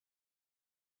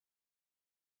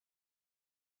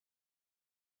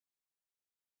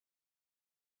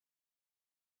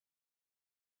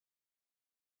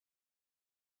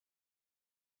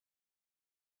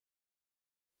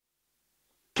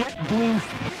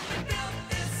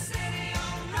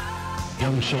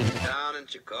young children. Down in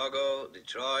Chicago,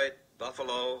 Detroit,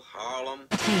 Buffalo, Harlem.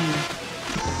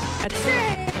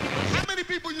 How many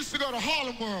people used to go to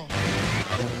Harlem World?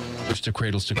 Which the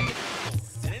cradles to. And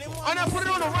I put it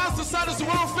on the roster side as the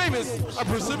world famous. I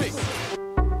presume.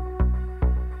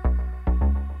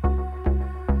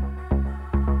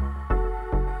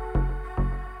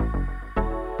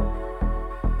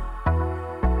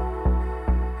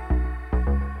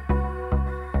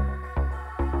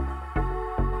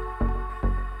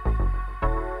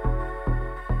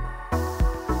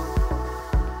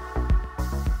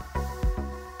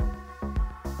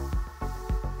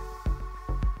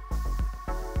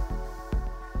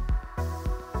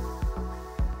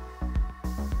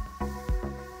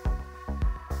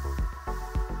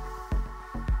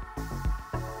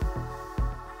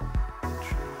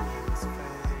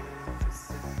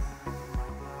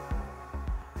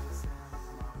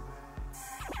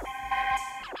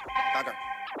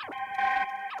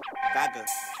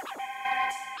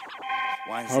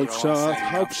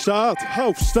 Hauptstadt.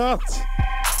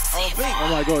 Oh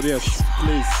my God, yes,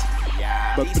 please.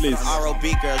 Yeah. But please. ROB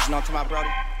girls, you know to my brother.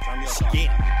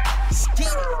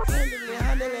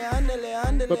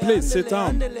 But please sit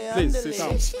down. Please sit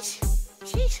down.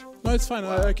 No, it's fine.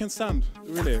 I can stand.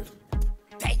 Really.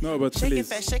 No, but please.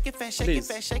 Please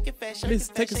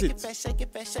take a seat.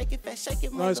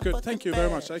 No, it's good. Thank you very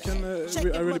much. I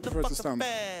really prefer to stand.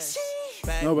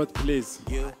 No, but please.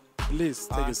 Please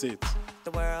take a seat.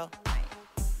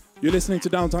 You're listening to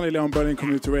Downtown Ilja on Berlin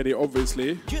Community Radio,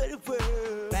 obviously.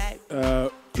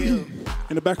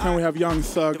 In the background we have Young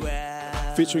Thug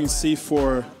featuring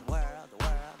C4.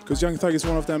 Because Young Thug is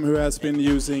one of them who has been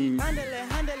using,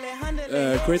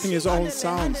 creating his own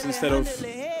sounds instead of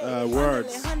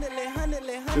words.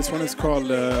 This one is called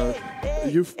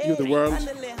You the World,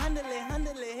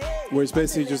 where he's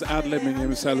basically just ad-libbing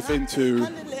himself into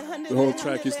the whole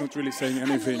track. He's not really saying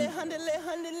anything.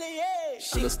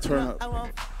 So let's turn up.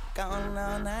 Gone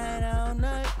all night.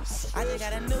 I just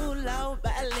got a new low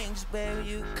by links, baby.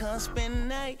 You come spend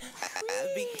night.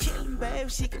 I be killing, baby.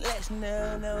 She can let you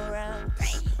know no round.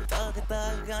 Thug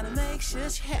gonna make sure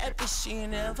she happy. She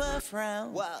never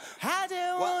frown. I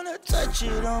just wanna touch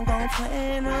it. I'm gonna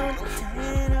plan on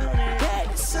it. Yeah,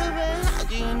 it's so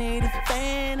bad. You need a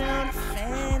fan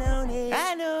on it.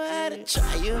 I know how to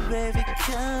try you, baby.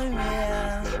 Come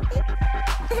here.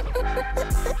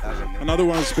 Another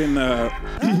one's been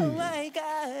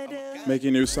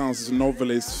making new sounds is a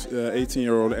novelist,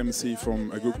 18-year-old MC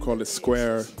from a group called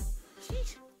Square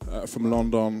from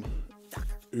London,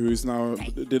 who is now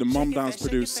did a mom dance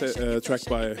produced track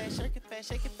by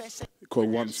called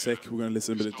One Sec. We're gonna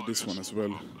listen a bit to this one as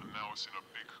well.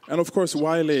 And of course,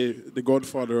 Wiley, the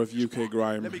godfather of UK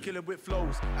grime. Let me kill it with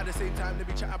flows. At the same time, let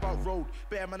me chat about road.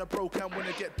 Better man, a broke and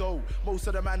wanna get dough. Most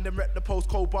of the man them rep the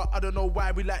postcode, but I don't know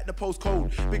why we like the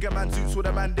postcode. Bigger man suits with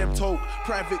a man them told.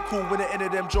 Private cool when the end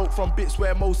of them joke from bits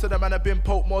where most of the man have been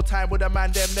poked. More time with a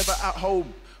man them never at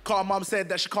home. Car mum said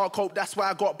that she can't cope, that's why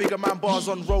I got bigger man bars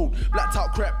on road. Blacked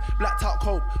out crep, blacked out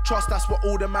cope. Trust that's what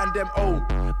all the man them own.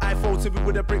 iPhone TV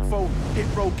with a brick phone. Hit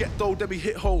road, get dough, then we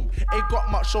hit home. Ain't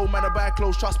got much show, man, I buy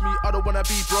clothes. Trust me, I don't wanna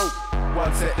be broke.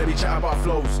 One sec, let me chat about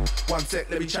flows. One sec,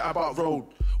 let me chat about road.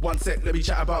 One sec, let me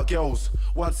chat about girls.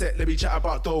 One sec, let me chat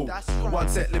about dough. Right. One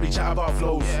sec, let me chat about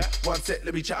flows. Yeah. One sec,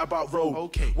 let me chat about road.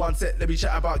 Okay. One sec, let me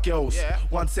chat about girls. Yeah.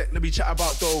 One sec, let me chat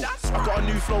about dough. I got a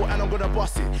new flow and I'm gonna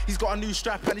bust it. He's got a new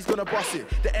strap and he's gonna bust it.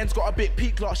 The end's got a bit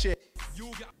peak last year.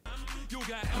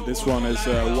 And this one is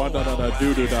Wadadada.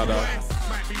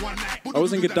 I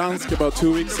was in Gdansk about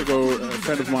 2 weeks ago. A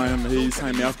friend of mine, he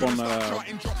signed me up on a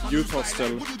youth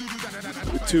hostel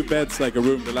with 2 beds, like a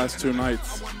room, the last 2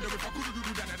 nights.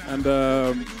 And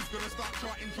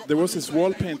there was this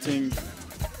wall painting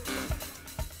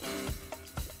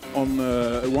on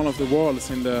one of the walls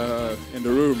in the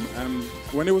room. And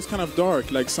when it was kind of dark,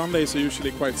 like Sundays are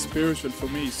usually quite spiritual for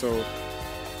me, so.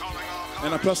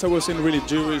 And plus I was in really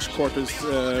Jewish quarters,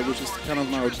 which is kind of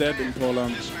now dead in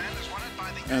Poland.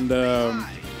 And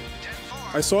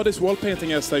I saw this wall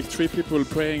painting as like 3 people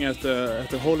praying at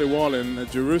the Holy Wall in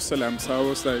Jerusalem. So I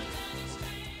was like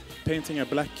painting a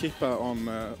black kippa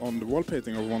on the wall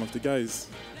painting of one of the guys.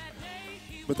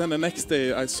 But then the next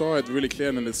day I saw it really clear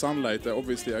in the sunlight.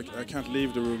 Obviously I can't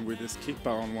leave the room with this kippa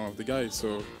on one of the guys.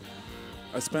 So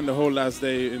I spent the whole last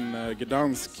day in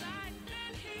Gdansk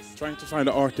trying to find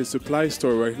an artist supply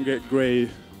store where I can get grey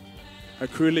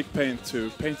acrylic paint to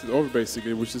paint it over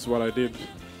basically, which is what I did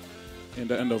in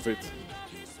the end of it.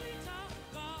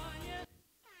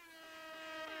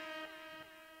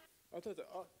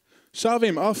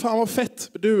 Shavim, fan vad fett.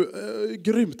 Du,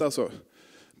 grymt alltså.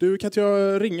 Du, kan inte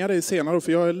jag ringa dig senare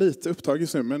för jag är lite upptagen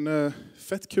just nu. Men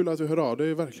fett kul att du hör av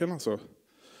dig, verkligen alltså.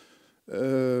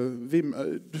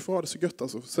 Du får ha det så gött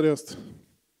alltså, seriöst.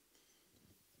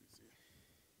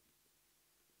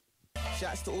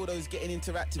 Shouts to all those getting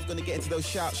interactive. Gonna get into those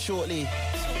shouts shortly.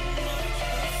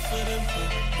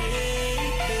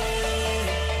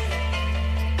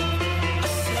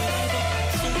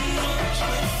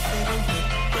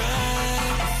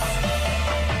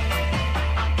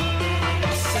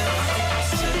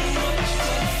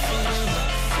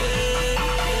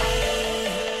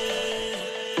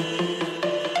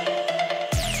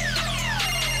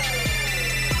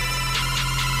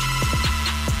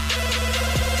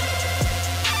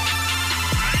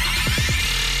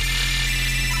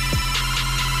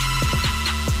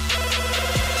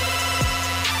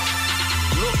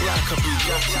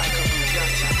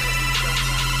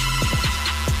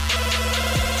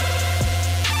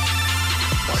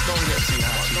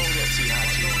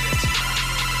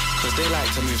 Cause they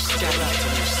like to move scatty. I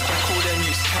call them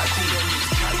youths catty.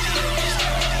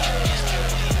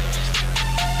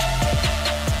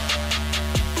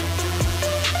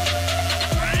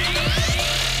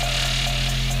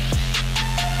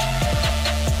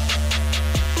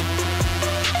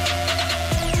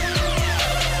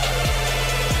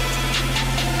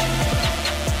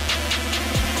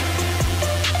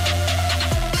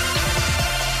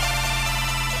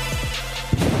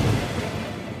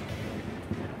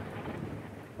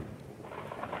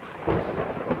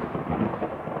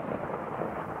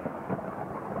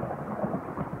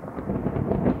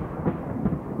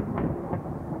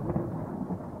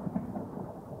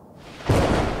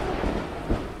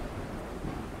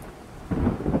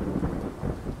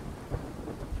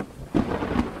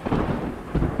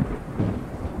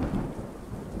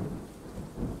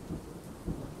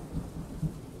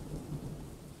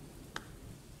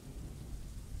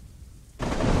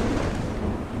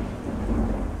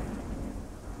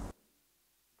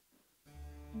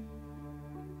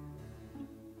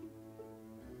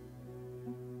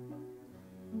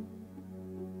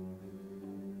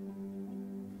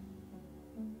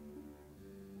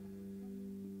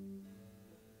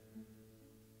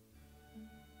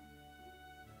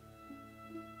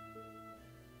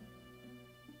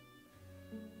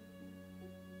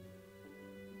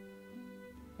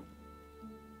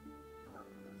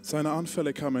 Seine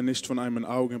Anfälle kamen nicht von einem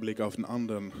Augenblick auf den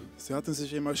anderen. Sie hatten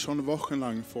sich immer schon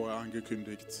wochenlang vorher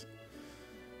angekündigt.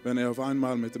 Wenn er auf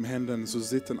einmal mit den Händen zu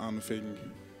zittern anfing,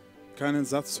 keinen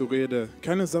Satz zu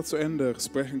Ende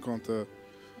sprechen konnte,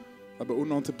 aber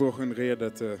ununterbrochen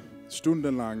redete,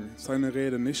 stundenlang seine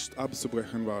Rede nicht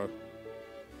abzubrechen war.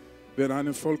 Wenn er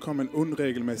einen vollkommen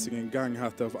unregelmäßigen Gang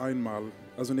hatte auf einmal,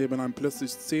 also neben einem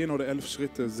plötzlich 10 oder 11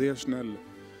 Schritte sehr schnell,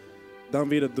 dann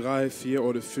wieder 3, 4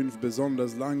 oder 5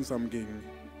 besonders langsam ging.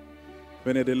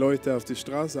 Wenn er die Leute auf die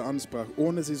Straße ansprach,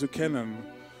 ohne sie zu kennen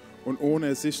und ohne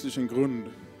ersichtlichen Grund,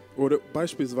 oder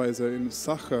beispielsweise in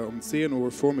Sacher um 10 Uhr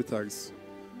vormittags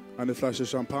eine Flasche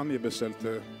Champagner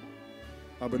bestellte,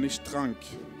 aber nicht trank,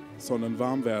 sondern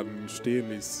warm werden stehen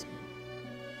ließ.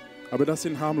 Aber das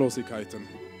sind Harmlosigkeiten.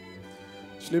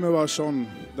 Schlimmer war schon,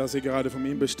 dass er gerade von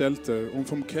ihm bestellte und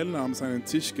vom Kellner an seinen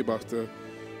Tisch gebrachte,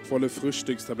 volle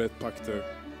Frühstückstablett packte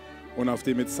und auf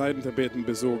die mit Seidentapeten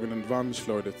besogenen Wand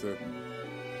schleuderte.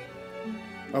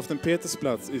 Auf dem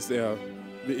Petersplatz ist er,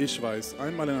 wie ich weiß,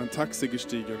 einmal in ein Taxi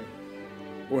gestiegen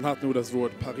und hat nur das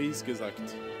Wort Paris gesagt,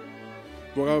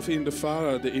 worauf ihn der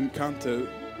Fahrer, der ihn kannte,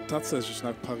 tatsächlich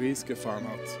nach Paris gefahren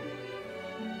hat,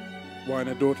 wo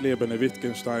eine dort lebende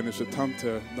wittgensteinische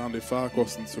Tante dann die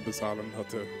Fahrkosten zu bezahlen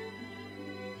hatte.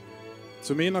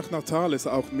 Zu mir nach Natal ist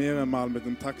er auch mehrere Mal mit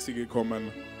dem Taxi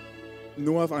gekommen,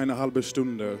 nur auf eine halbe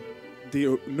Stunde,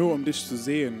 nur um dich zu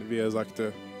sehen, wie er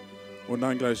sagte, und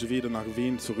dann gleich wieder nach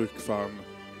Wien zurückfahren.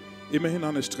 Immerhin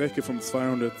eine Strecke von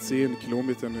 210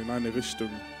 Kilometern in eine Richtung,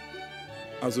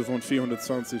 also von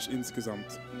 420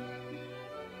 insgesamt.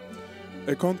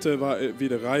 Er war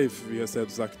wieder reif, wie er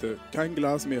selbst sagte, kein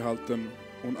Glas mehr halten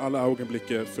und alle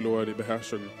Augenblicke verlor er die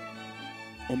Beherrschung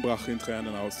und brach in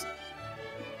Tränen aus.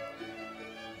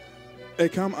 Er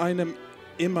kam einem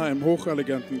immer im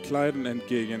hocheleganten Kleiden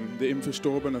entgegen, die ihm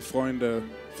verstorbene Freunde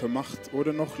vermacht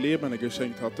oder noch Lebende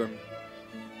geschenkt hatten.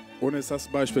 Und er saß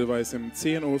beispielsweise um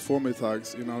 10 Uhr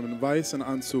vormittags in einem weißen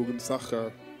Anzug im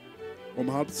Sacher, um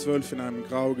 11:30 in einem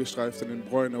grau gestreiften in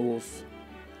Bräunerhof,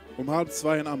 um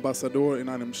 2:30 ein Ambassador in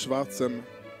einem schwarzen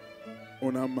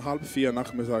und 3:30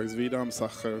 nachmittags wieder am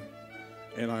Sacher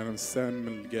in einem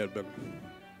semmelgelben.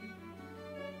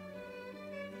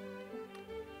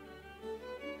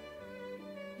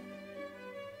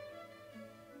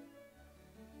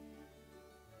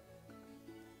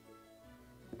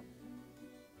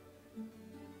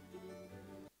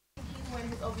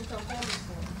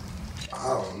 I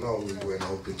don't know what you wear an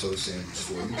open-toe sandals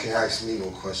for. You can't ask me no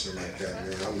question like that,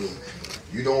 man. I mean,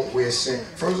 you don't wear sandals.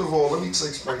 First of all, let me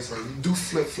explain something. You do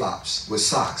flip-flops with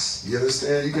socks. You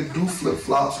understand? You can do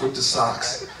flip-flops with the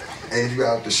socks, and you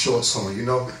have the shorts on, you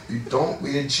know? You don't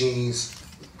wear jeans.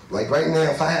 Like right now,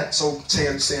 if I had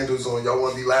tan sandals on, y'all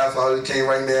want to be laughing? I came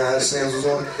right now, I had sandals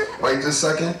on right this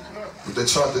second. With the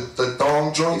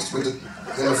thong joints in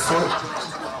the front.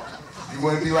 You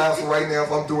wouldn't be laughing right now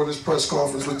if I'm doing this press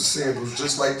conference with the sandals,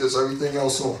 just like this, everything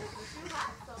else on.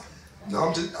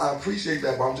 No, I appreciate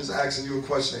that, but I'm just asking you a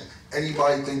question.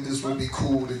 Anybody think this would be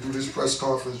cool to do this press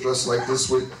conference dressed like this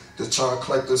with the Charm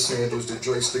Collector sandals, the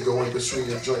joints that go in between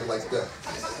your joint like that?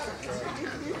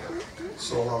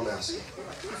 That's all I'm asking.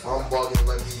 If I'm bugging,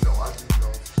 let me know. I do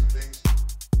know some things.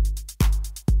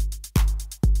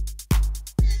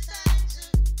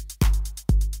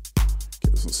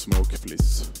 Get some smoke,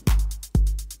 please.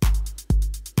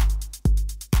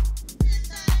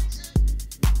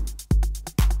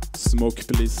 Smoke,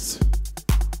 please.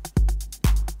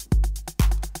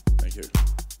 Thank you.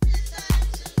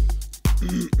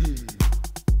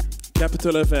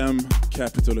 Kapital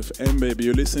FM, baby.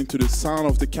 You're listening to the sound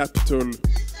of the capital,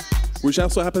 which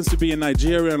also happens to be a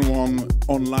Nigerian one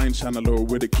online channel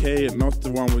with a K, not the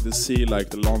one with the C like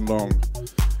the long.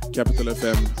 Kapital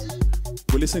FM.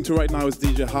 We're listening to right now is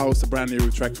DJ Haus, a brand new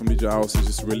track from DJ Haus. It's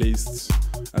just released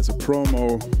as a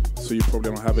promo, so you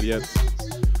probably don't have it yet.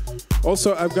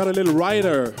 Also, I've got a little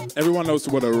rider. Everyone knows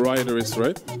what a rider is,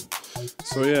 right?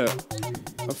 So yeah,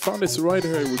 I found this rider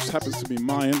here, which happens to be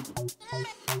mine.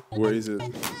 Where is it?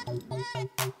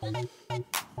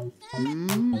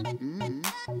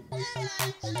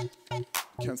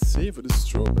 Can't see for the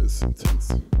strobe is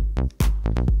intense.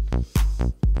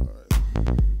 Alright.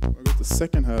 I got the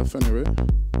second half anyway.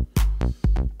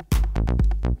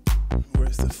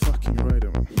 Where's the fucking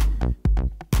rider?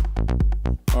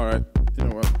 Alright, you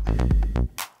know what?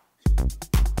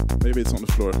 Maybe it's on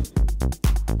the floor.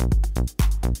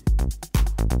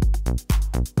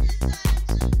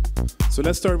 So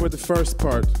let's start with the first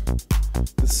part.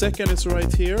 The second is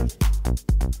right here.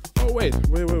 Oh wait.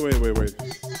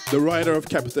 The rider of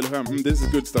Kapital FM. This is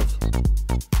good stuff.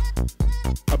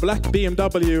 A black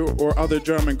BMW or other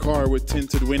German car with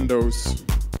tinted windows.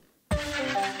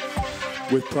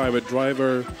 With private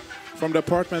driver. From the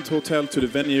apartment hotel to the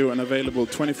venue and available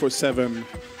 24/7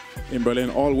 in Berlin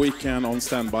all weekend on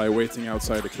standby waiting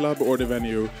outside the club or the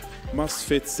venue. Must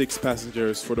fit 6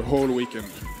 passengers for the whole weekend.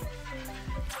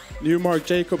 New Marc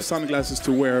Jacobs sunglasses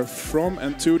to wear from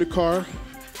and to the car.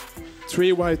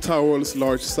 3 white towels,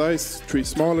 large size. 3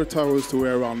 smaller towels to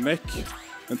wear around neck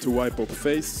and to wipe up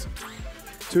face.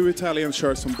 2 Italian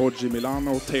shirts from Boggi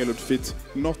Milano, tailored fit,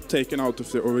 not taken out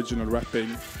of the original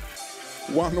wrapping.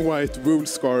 1 white wool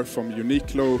scarf from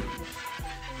Uniqlo.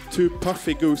 2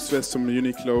 puffy goose vests from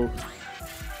Uniqlo.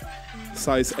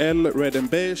 Size L, red and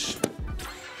beige.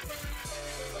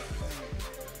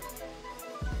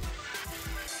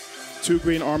 2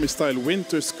 green army-style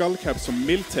winter skull caps from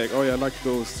Miltech. Oh yeah, I like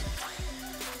those.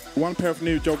 1 pair of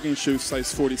new jogging shoes,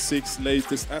 size 46,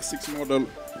 latest Asics model.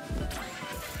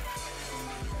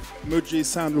 Muji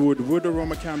sandalwood wood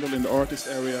aroma candle in the artist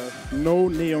area. No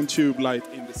neon tube light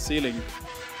in the ceiling.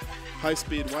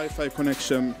 High-speed Wi-Fi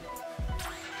connection.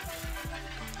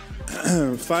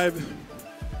 5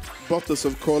 bottles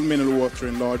of cold mineral water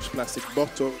in large plastic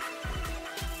bottle.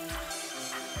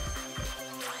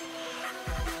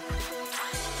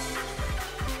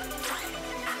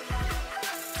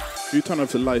 You turn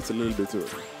off the lights a little bit too.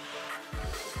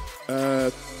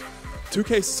 2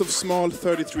 cases of small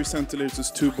 33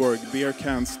 centiliters Tuborg beer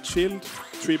cans chilled.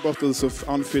 3 bottles of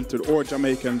unfiltered or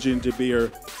Jamaican ginger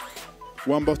beer.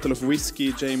 1 bottle of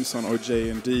whiskey, Jameson or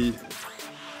J&D.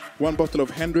 1 bottle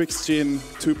of Hendrick's gin.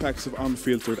 2 packs of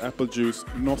unfiltered apple juice,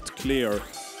 not clear.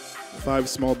 5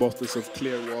 small bottles of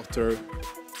clear water.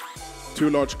 2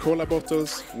 large cola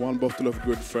bottles. 1 bottle of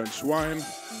good French wine.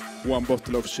 1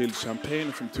 bottle of chilled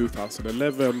champagne from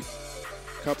 2011,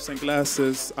 cups and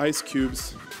glasses, ice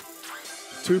cubes,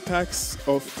 2 packs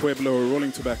of Pueblo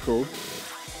rolling tobacco,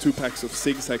 2 packs of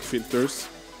zigzag filters,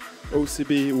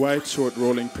 OCB white short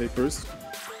rolling papers,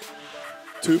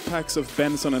 2 packs of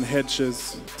Benson and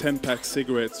Hedges 10-pack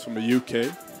cigarettes from the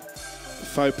UK,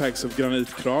 5 packs of Granit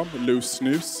Kram loose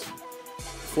snus,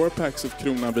 4 packs of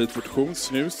Krona Vit Portion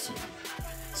snus,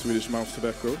 Swedish mouth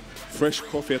tobacco, fresh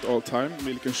coffee at all time,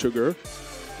 milk and sugar,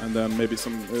 and then maybe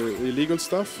some illegal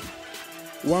stuff.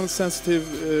 1 sensitive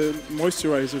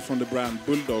moisturizer from the brand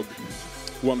Bulldog.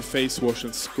 1 face wash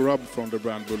and scrub from the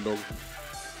brand Bulldog.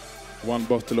 1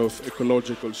 bottle of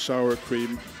ecological shower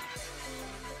cream.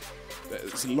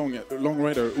 It's a long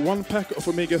rider. 1 pack of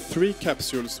omega-3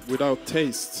 capsules without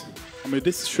taste. I mean,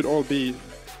 this should all be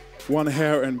 1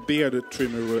 hair and beard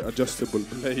trimmer with adjustable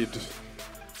blade.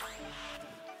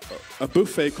 A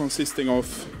buffet consisting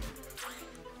of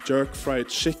jerk fried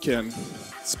chicken,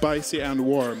 spicy and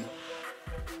warm,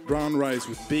 brown rice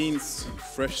with beans,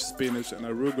 fresh spinach and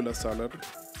arugula salad,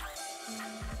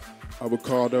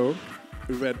 avocado,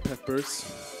 red peppers,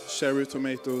 cherry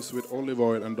tomatoes with olive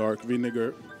oil and dark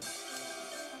vinegar,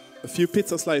 a few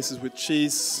pizza slices with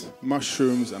cheese,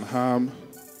 mushrooms and ham,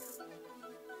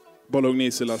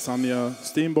 bolognese lasagna,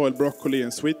 steam-boiled broccoli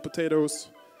and sweet potatoes,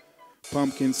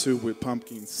 pumpkin soup with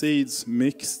pumpkin seeds,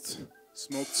 mixed,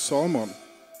 smoked salmon,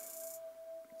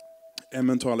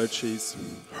 Emmentaler cheese,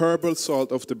 herbal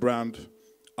salt of the brand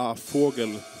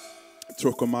Vogel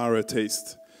Trocomare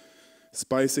taste,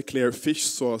 spicy clear fish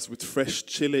sauce with fresh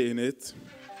chili in it,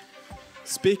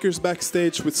 speakers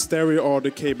backstage with stereo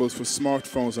audio cables for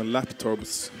smartphones and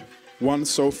laptops, 1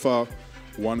 sofa,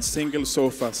 1 single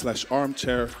sofa /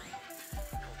 armchair,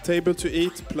 table to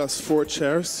eat plus 4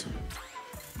 chairs,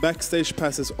 backstage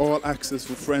passes all access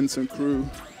for friends and crew,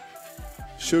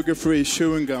 sugar-free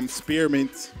chewing gum,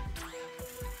 spearmint,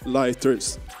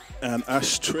 lighters and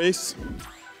ashtrays,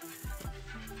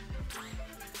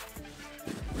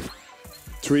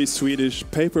 3 Swedish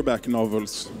paperback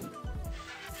novels,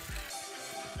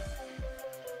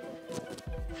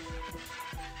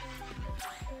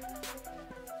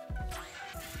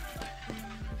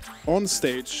 on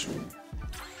stage,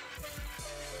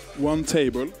 1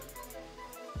 table,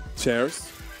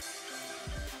 chairs,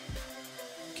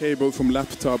 cable from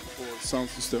laptop or sound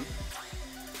system,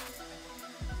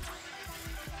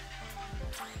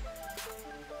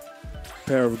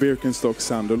 pair of Birkenstock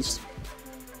sandals,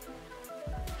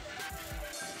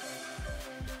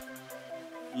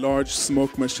 large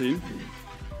smoke machine,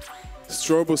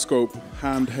 stroboscope,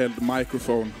 handheld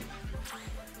microphone,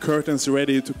 curtains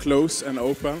ready to close and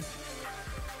open,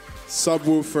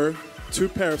 subwoofer, 2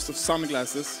 pairs of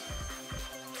sunglasses,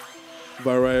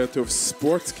 variety of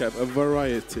sports cap, a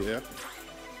variety, yeah.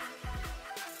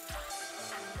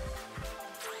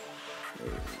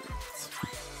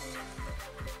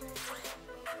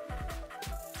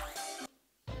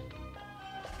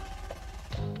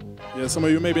 Yeah, some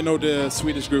of you maybe know the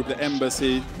Swedish group, the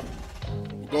Embassy,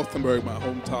 Gothenburg, my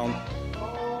hometown.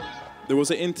 There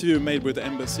was an interview made with the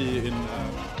Embassy in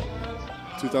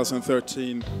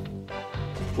 2013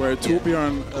 where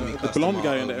Torbjörn, the blonde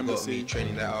guy in the Embassy,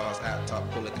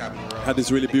 had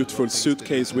this really beautiful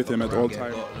suitcase with him at all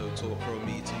times.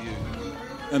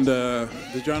 And the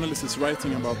journalist is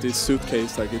writing about this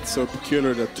suitcase, like it's so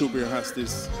peculiar that Torbjörn has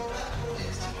this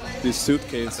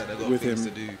suitcase with him.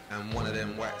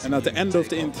 And at the end of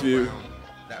the interview,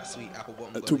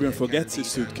 Torbjörn forgets his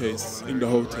suitcase in the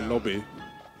hotel lobby.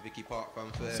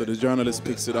 So the journalist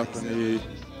picks it up and he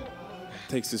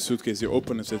takes his suitcase, he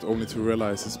opens it only to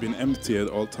realize it's been empty at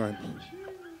all time.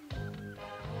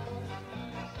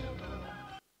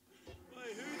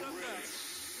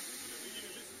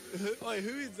 Wait,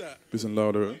 who is that? Listen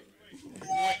louder.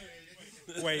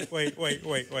 Wait.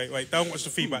 Don't watch the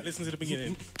feedback. Listen to the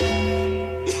beginning.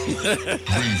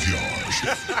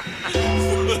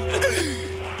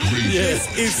 Yes,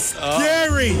 it's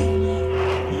scary.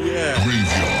 Yeah.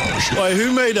 Wait,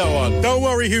 who made that one? Don't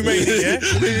worry who made it, yeah?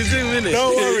 It's him, innit?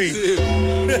 Don't worry.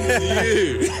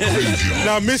 You.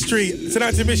 Now, mystery.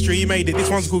 Tonight's a mystery. He made it. This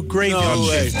one's called Graveyard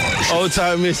Shift. Old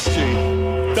time mystery.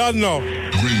 Done now.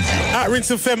 At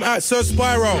Rinse FM, at Sir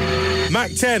Spyro.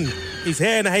 Mac 10. He's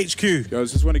here in the HQ. I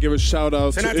just want to give a shout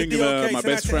out to Yngve, Yngve, my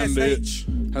best friend.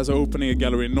 Has an opening at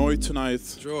Gallery Noi tonight.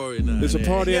 There's a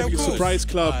party at the Surprise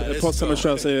Club at Potsdamer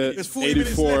Straße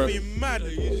 84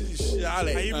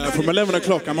 from 11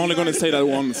 o'clock. I'm only going to say that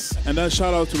once. And then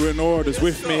shout out to Renord who's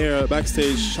with me here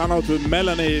backstage. Shout out to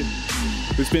Melanie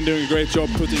who's been doing a great job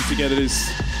putting together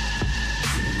this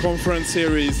conference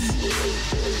series.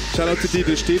 Shout out to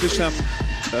Dieter Stiedersheim.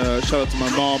 Shout out to my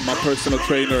mom, my personal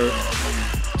trainer,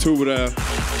 Tore.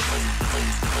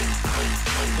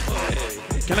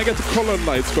 Can I get the color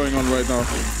lights going on right now?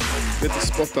 Get the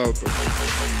spot out.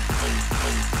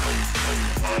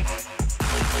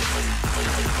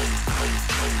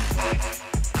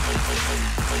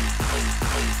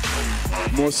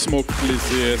 More smoke,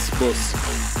 please. Yes, boss.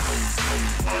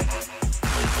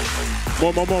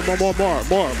 More.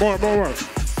 All right.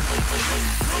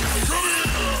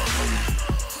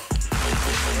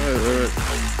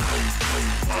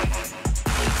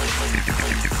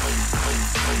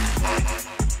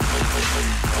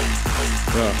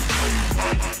 Yeah.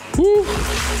 Woo.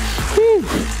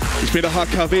 Ich bin der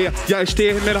HKW, ja ich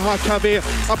stehe mit der HKW.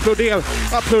 Applåder,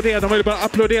 applåder, de vill bara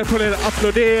applåder, applåder,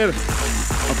 applåder.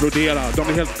 Applådera, de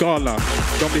blir helt galna.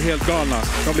 De blir helt galna,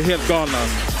 de blir helt galna.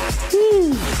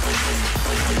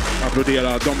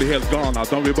 Applådera, de blir helt galna.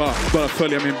 De vill bara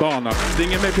följa min bana.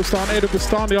 Ringer mig på stan, är du på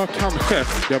stan? Ja, kanske.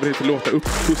 Jag vill inte låta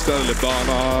uppfostrad eller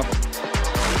bana.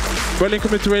 Berlin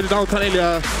Community Radio Downtown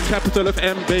Ilja, Kapital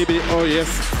FM, baby, oh yes.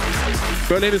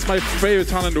 Berlin is my favorite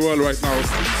town in the world right now.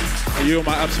 And you're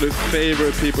my absolute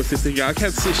favorite people sitting here. I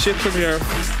can't see shit from here.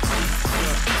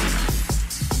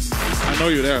 I know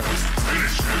you're there.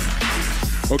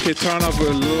 Okay, turn off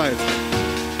the light.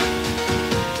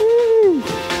 Woo!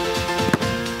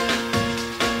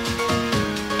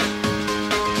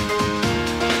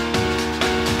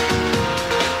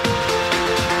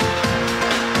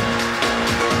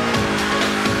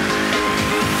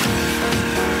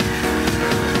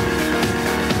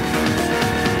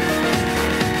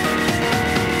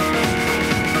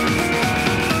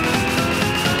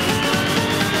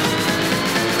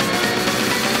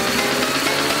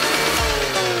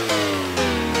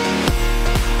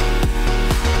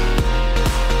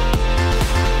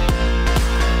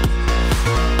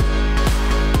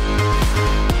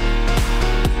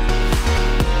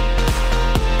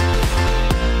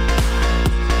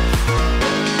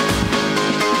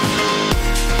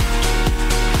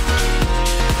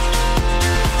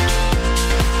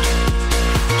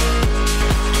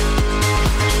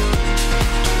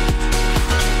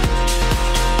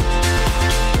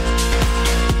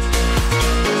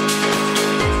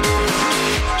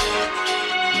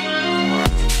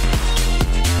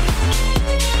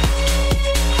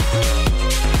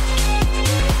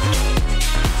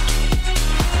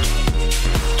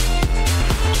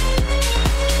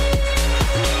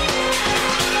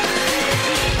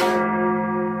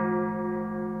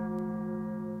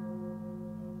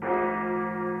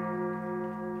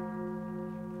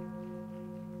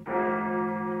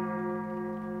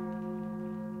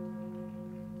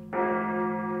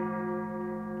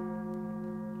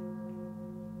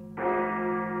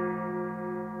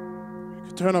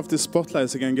 Turn off the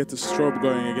spotlights again, get the strobe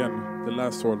going again. The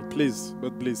last one, please,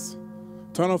 but please.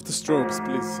 Turn off the strobes,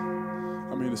 please.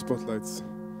 I mean the spotlights.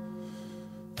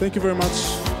 Thank you very much.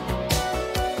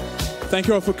 Thank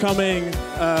you all for coming.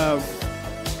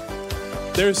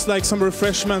 There's like some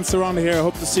refreshments around here. I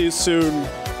hope to see you soon.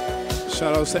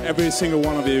 Shout out to every single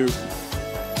one of you.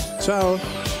 Ciao.